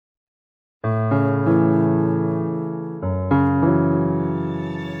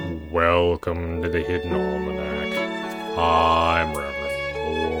Welcome to the Hidden Almanac. I'm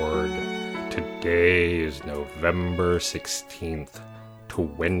Reverend Lord. Today is November 16th,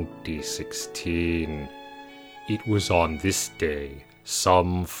 2016. It was on this day,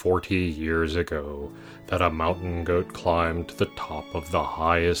 some 40 years ago, that a mountain goat climbed to the top of the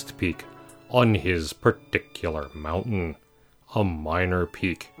highest peak on his particular mountain, a minor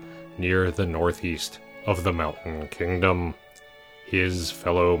peak near the northeast of the Mountain Kingdom. His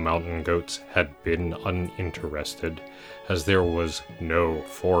fellow mountain goats had been uninterested, as there was no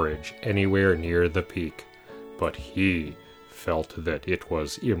forage anywhere near the peak, but he felt that it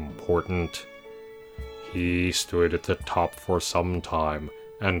was important. He stood at the top for some time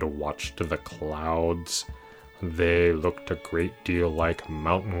and watched the clouds. They looked a great deal like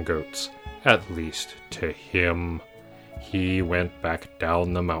mountain goats, at least to him. He went back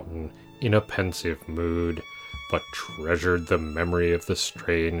down the mountain in a pensive mood, but treasured the memory of the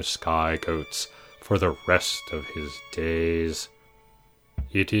strange sky goats for the rest of his days.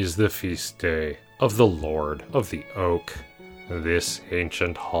 It is the feast day of the Lord of the Oak. This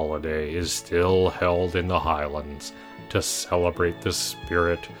ancient holiday is still held in the Highlands to celebrate the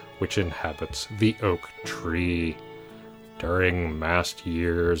spirit which inhabits the oak tree. During mast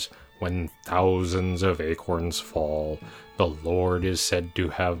years, when thousands of acorns fall, the Lord is said to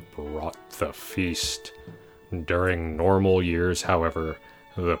have brought the feast. During normal years, however,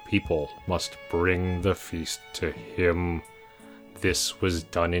 the people must bring the feast to him. This was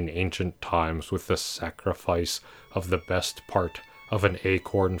done in ancient times with the sacrifice of the best part of an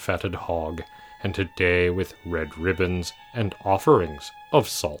acorn-fatted hog, and today with red ribbons and offerings of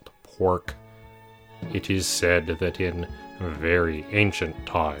salt pork. It is said that in very ancient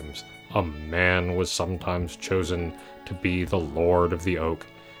times, a man was sometimes chosen to be the Lord of the Oak,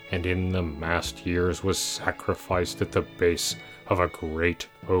 and in the mast years was sacrificed at the base of a great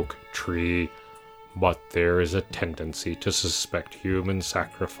oak tree. But there is a tendency to suspect human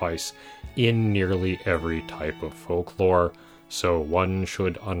sacrifice in nearly every type of folklore, so one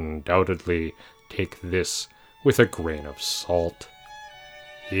should undoubtedly take this with a grain of salt.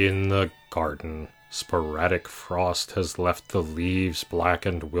 In the garden, sporadic frost has left the leaves black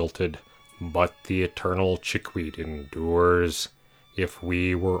and wilted, but the eternal chickweed endures. If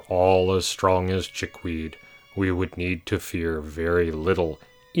we were all as strong as chickweed, we would need to fear very little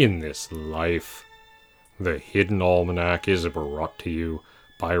in this life. The Hidden Almanac is brought to you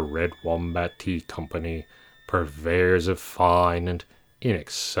by Red Wombat Tea Company, purveyors of fine and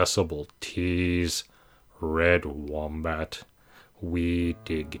inaccessible teas. Red Wombat, we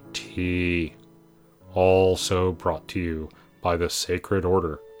dig tea. Also brought to you by the Sacred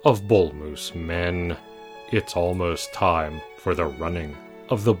Order of Bull Moose Men. It's almost time for the running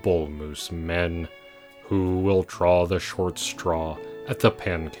of the Bull Moose Men. Who will draw the short straw at the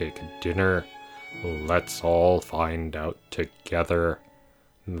pancake dinner? Let's all find out together.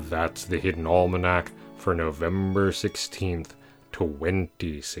 That's the Hidden Almanac for November 16th,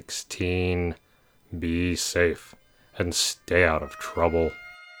 2016. Be safe and stay out of trouble.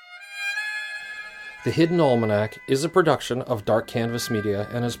 The Hidden Almanac is a production of Dark Canvas Media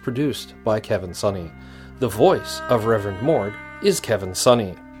and is produced by Kevin Sonney. The voice of Reverend Mord is Kevin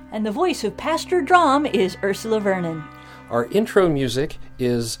Sonney. And the voice of Pastor Drom is Ursula Vernon. Our intro music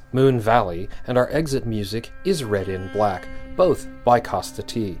is Moon Valley, and our exit music is Red in Black, both by Costa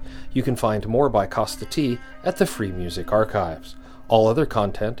T. You can find more by Costa T at the Free Music Archives. All other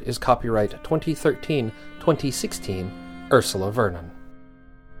content is copyright 2013-2016, Ursula Vernon.